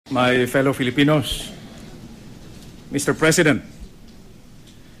my fellow Filipinos, Mr. President,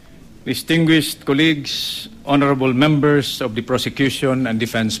 distinguished colleagues, honorable members of the prosecution and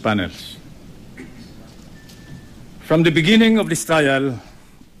defense panels. From the beginning of this trial,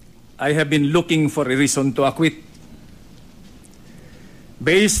 I have been looking for a reason to acquit.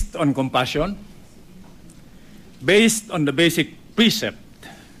 Based on compassion, based on the basic precept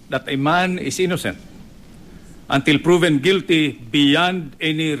that a man is innocent until proven guilty beyond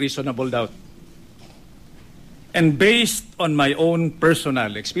any reasonable doubt, and based on my own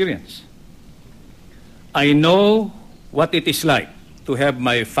personal experience. I know what it is like to have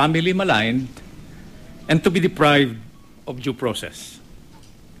my family maligned and to be deprived of due process.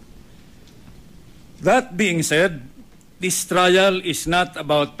 That being said, this trial is not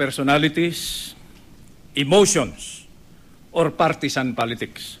about personalities, emotions, or partisan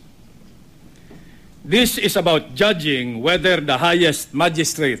politics. This is about judging whether the highest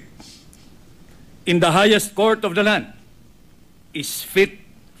magistrate in the highest court of the land is fit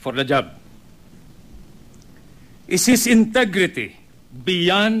for the job. Is his integrity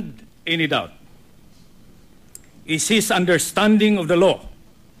beyond any doubt? Is his understanding of the law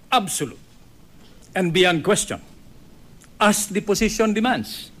absolute and beyond question, as the position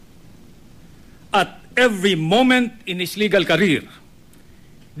demands? At every moment in his legal career,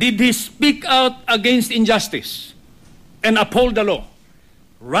 did he speak out against injustice and uphold the law,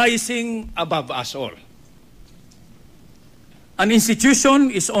 rising above us all? An institution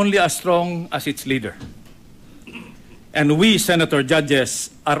is only as strong as its leader. And we, senator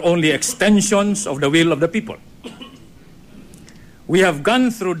judges, are only extensions of the will of the people. We have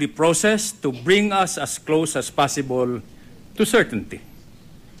gone through the process to bring us as close as possible to certainty.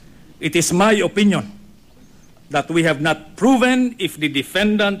 It is my opinion that we have not proven if the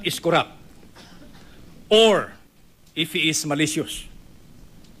defendant is corrupt or if he is malicious.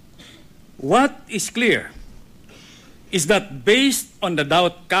 What is clear is that based on the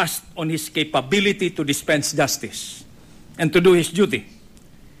doubt cast on his capability to dispense justice and to do his duty,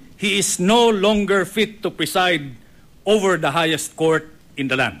 he is no longer fit to preside over the highest court in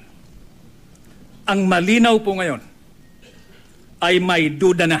the land. Ang malinaw po ngayon ay may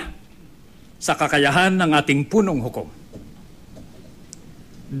duda na sa kakayahan ng ating punong hukom.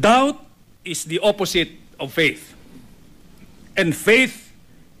 Doubt is the opposite of faith, and faith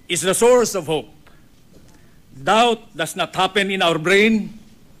is the source of hope. Doubt does not happen in our brain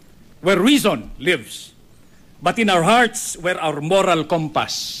where reason lives, but in our hearts where our moral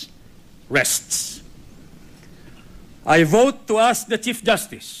compass rests. I vote to ask the Chief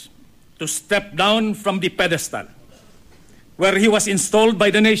Justice to step down from the pedestal where he was installed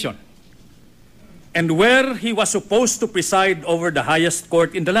by the nation and where he was supposed to preside over the highest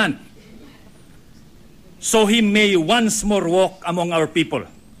court in the land, so he may once more walk among our people,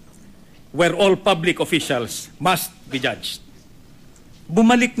 where all public officials must be judged.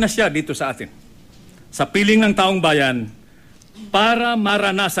 Bumalik na siya dito sa atin, sa piling ng taong bayan, para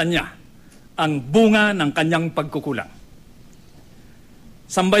maranasan niya ang bunga ng kanyang pagkukulang.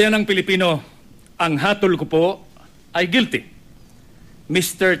 Sambayan ng Pilipino, ang hatol ko po ay guilty.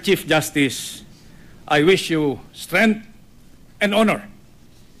 Mr. Chief Justice, I wish you strength and honor.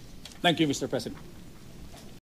 Thank you, Mr. President.